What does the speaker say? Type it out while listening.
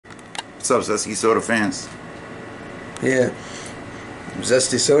What's up, Zesty Soda fans? Yeah, I'm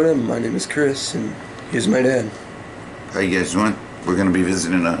Zesty Soda. My name is Chris, and here's my dad. How you guys doing? We're gonna be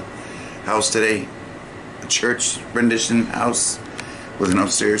visiting a house today, a church rendition house with an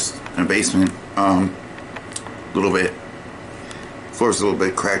upstairs and a basement. Little bit, floor's a little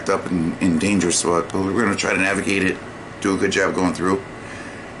bit cracked up and in dangerous spot, but we're gonna try to navigate it. Do a good job going through.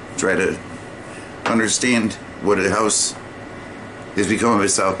 Try to understand what a house is becoming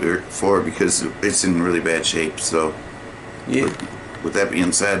itself for, because it's in really bad shape. So, Yeah. with that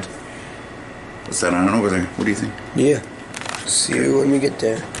being said, what's that on over there? What do you think? Yeah. See you when we get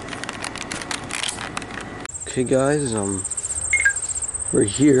there. Okay, guys. We're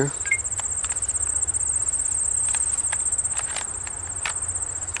here.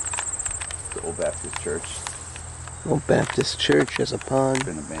 The Old Baptist Church. Old Baptist Church has a pond.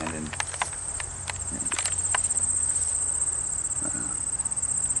 Been abandoned.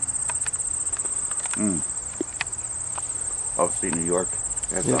 Upstate New York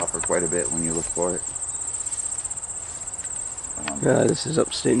has to offer quite a bit when you look for it. This is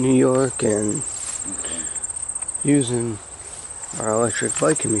upstate New York, and using our electric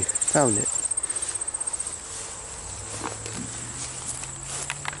bike, and we found it.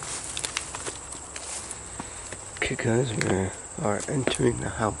 Okay, guys, we are entering the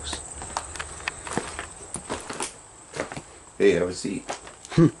house. Hey, have a seat.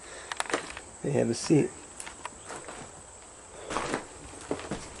 They have a seat.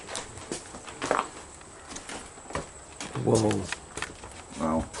 Whoa.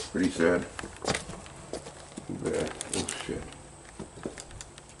 Wow, pretty sad. Bad. Oh shit.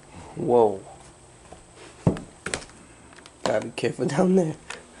 Whoa. Gotta be careful down there.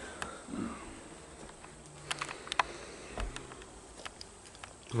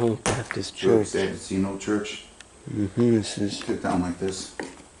 Old Baptist Church. Sad to see no church. This is. Sit down like this.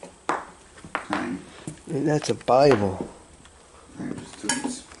 Time. And that's a Bible. I just took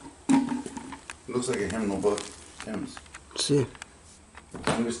this. Looks like a hymnal book. Hymns. See?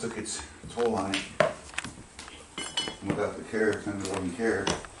 I just took its toll on it. Without the care, kind of loving care,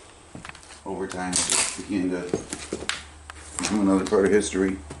 over time, it began to become another part of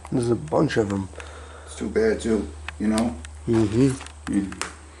history. There's a bunch of them. It's too bad, too, you know? Yeah.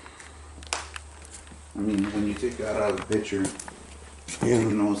 I mean, when you take God out of the picture, Yeah. you take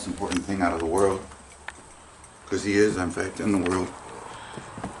the most important thing out of the world. Because he is, in fact, in the world.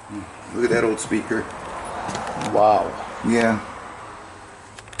 Look at that old speaker. Wow. Yeah.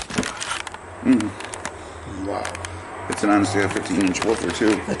 Wow. It's an honestly a 15-inch woofer,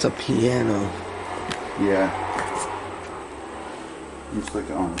 too. That's a piano. Yeah. Looks like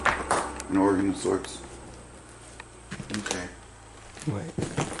an organ of sorts. Okay. Wait.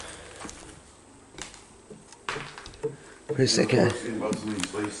 Wait a second. About some of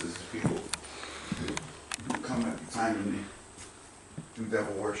these places, people come at the time and they do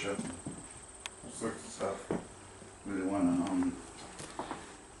devil worship, all sorts of stuff. Really want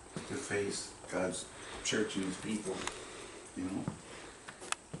to deface God's church and his people, you know?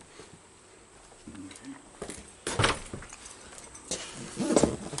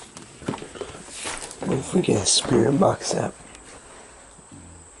 What if we get a spirit box app?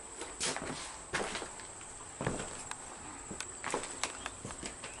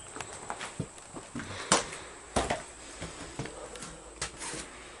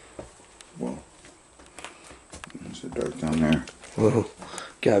 Whoa. It's so dark down there. Whoa.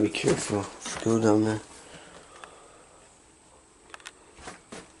 Gotta be careful. Go down there.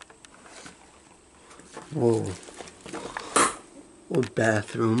 Whoa. Old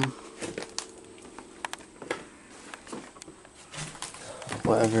bathroom.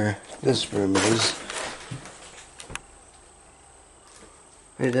 Whatever this room is.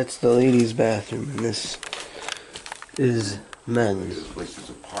 Hey, that's the ladies' bathroom, and this is men's. This place is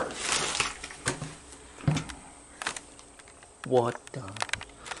a park. What the?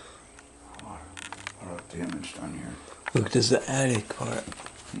 A lot of damage down here. Look, there's the attic part.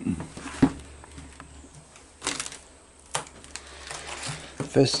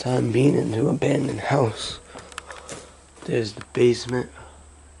 First time being into an abandoned house. There's the basement.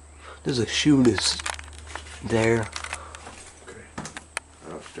 There's a shoe there. Okay.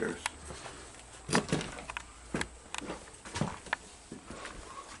 Upstairs.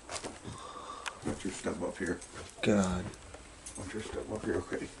 Watch your step up here. God, Watch your step up here,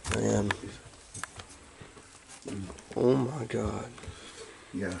 okay? I am. Oh my God.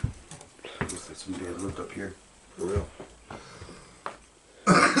 Yeah. I guess that somebody had lived up here. For real.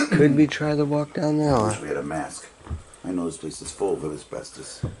 Could we try to walk down there? I wish we had a mask. I know this place is full of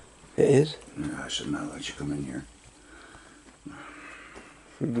asbestos. It is? I should not let you come in here.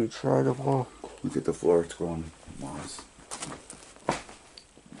 Did you try the wall? Look at the floor, it's growing moss. Oh,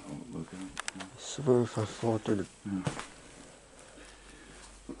 look at it. I swear if I fall through the...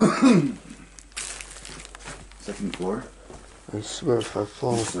 Second floor? I swear if I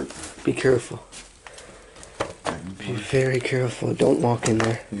fall... Looks like Be careful. second Be floor. very careful. Don't walk in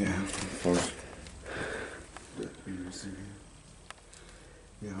there. Yeah, of course.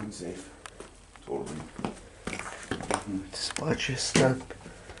 Yeah, unsafe. Totally. Just watch your step.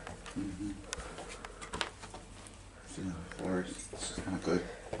 See the floor is kind of good.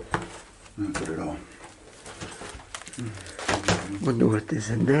 Not good at all. Wonder what is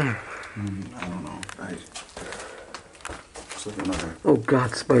in there. I don't know. It's like another, Oh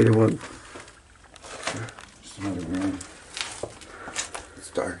God, spider web. just another room. It's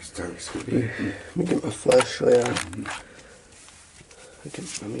dark as could be. Let me get my flashlight out.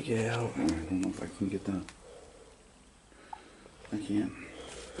 Let me get it out. I don't know if I can get that. I can't.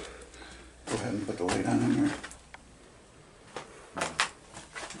 Go ahead and put the light on in here.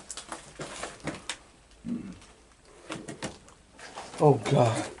 Oh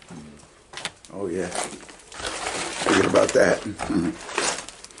God. Oh yeah. Forget about that.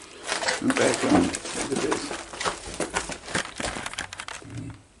 I'm back on. Look at this.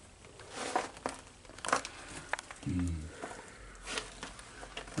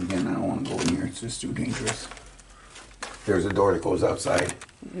 Again, I don't want to go in here. It's just too dangerous. There's a door that goes outside.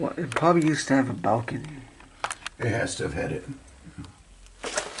 What? It probably used to have a balcony. It has to have had it.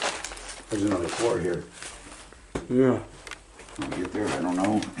 There's another floor here. Yeah. I'll get there, I don't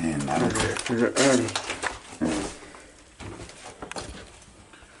know, and I don't care. There's an attic.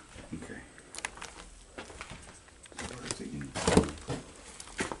 Okay.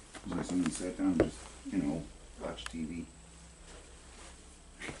 Like someone sat down and just, watch TV.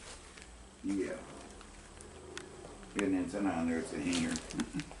 Yeah. Get an antenna on there, it's a hanger.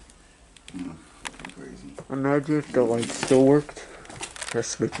 Fucking crazy. Imagine if the light still worked.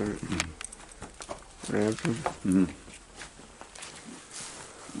 That's different. Imagine. Mm-hmm.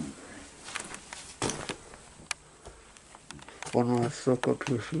 One last look up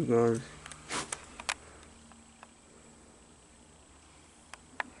here for you guys.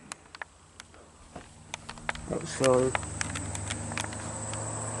 Outside.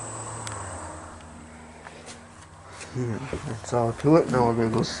 Yeah, that's all to it. Now we're gonna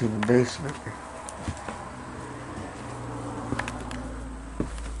go see the basement.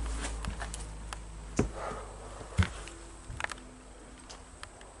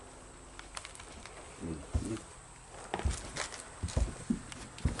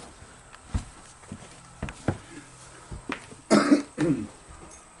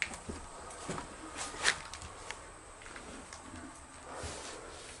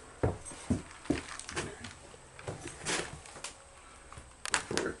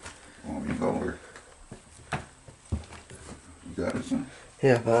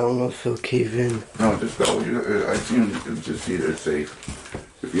 Yeah, but I don't know if it'll cave in. No, just go. I just see that it's safe.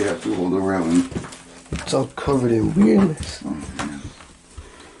 If you have to hold the railing. It's all covered in weirdness. Oh, man.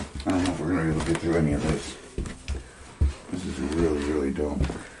 I don't know if we're going to be able to get through any of this. This is really, really dumb.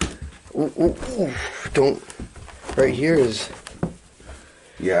 Ooh, ooh, ooh. Don't. Right here is.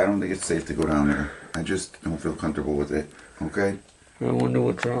 Yeah, I don't think it's safe to go down there. I just don't feel comfortable with it. Okay? I wonder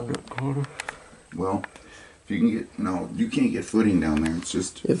what's around that corner. Well, if you can get. No, you can't get footing down there. It's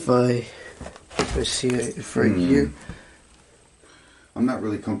just. If I see it, if right here. I'm not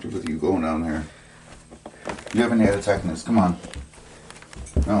really comfortable with you going down there. You haven't had a tetanus. Come on.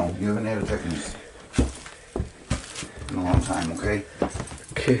 No, you haven't had a tetanus in a long time, okay?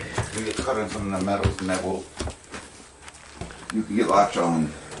 Okay. You get cut on some of the metals and that will. You can get lockjaw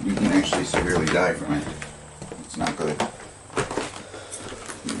and you can actually severely die from it. It's not good.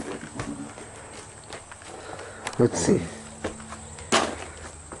 Let's see.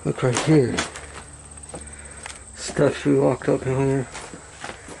 Look right here. Stuff we walked up in here.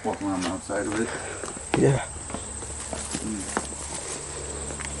 Walk around the outside of it. Yeah.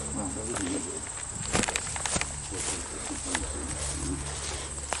 Well, that would be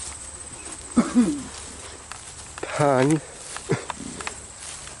good. Pond.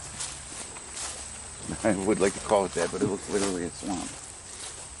 I would like to call it that, but it looks literally a swamp.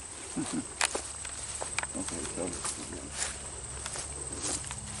 Okay, so.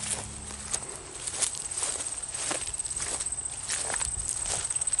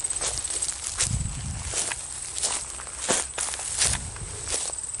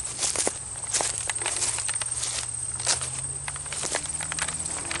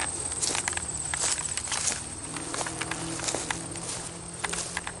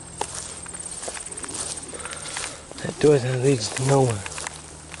 That door that leads to nowhere.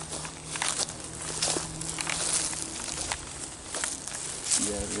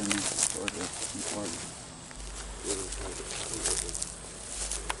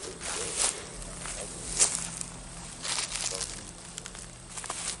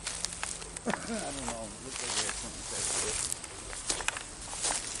 I don't know. It looks like they have something attached to it.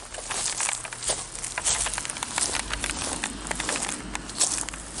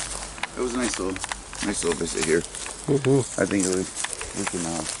 It was a nice little visit here. I think we can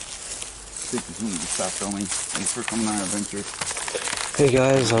take this moment to stop filming. Thanks for coming on our adventure. Hey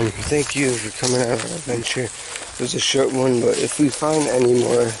guys, thank you for coming on our adventure. It was a short one, but if we find any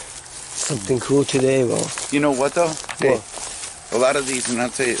more something cool today, well, You know what though? Hey, well, a lot of these, and I'll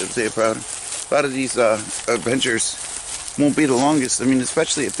say it proud. A lot of these adventures won't be the longest. I mean,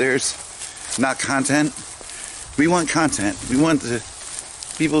 especially if there's not content. We want content. We want the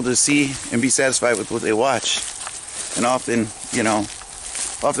people to see and be satisfied with what they watch. And often, you know,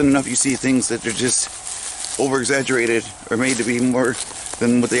 often enough you see things that are just over-exaggerated or made to be more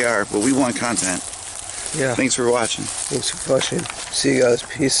than what they are. But we want content. yeah. Thanks for watching. Thanks for watching. See you guys.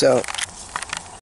 Peace out.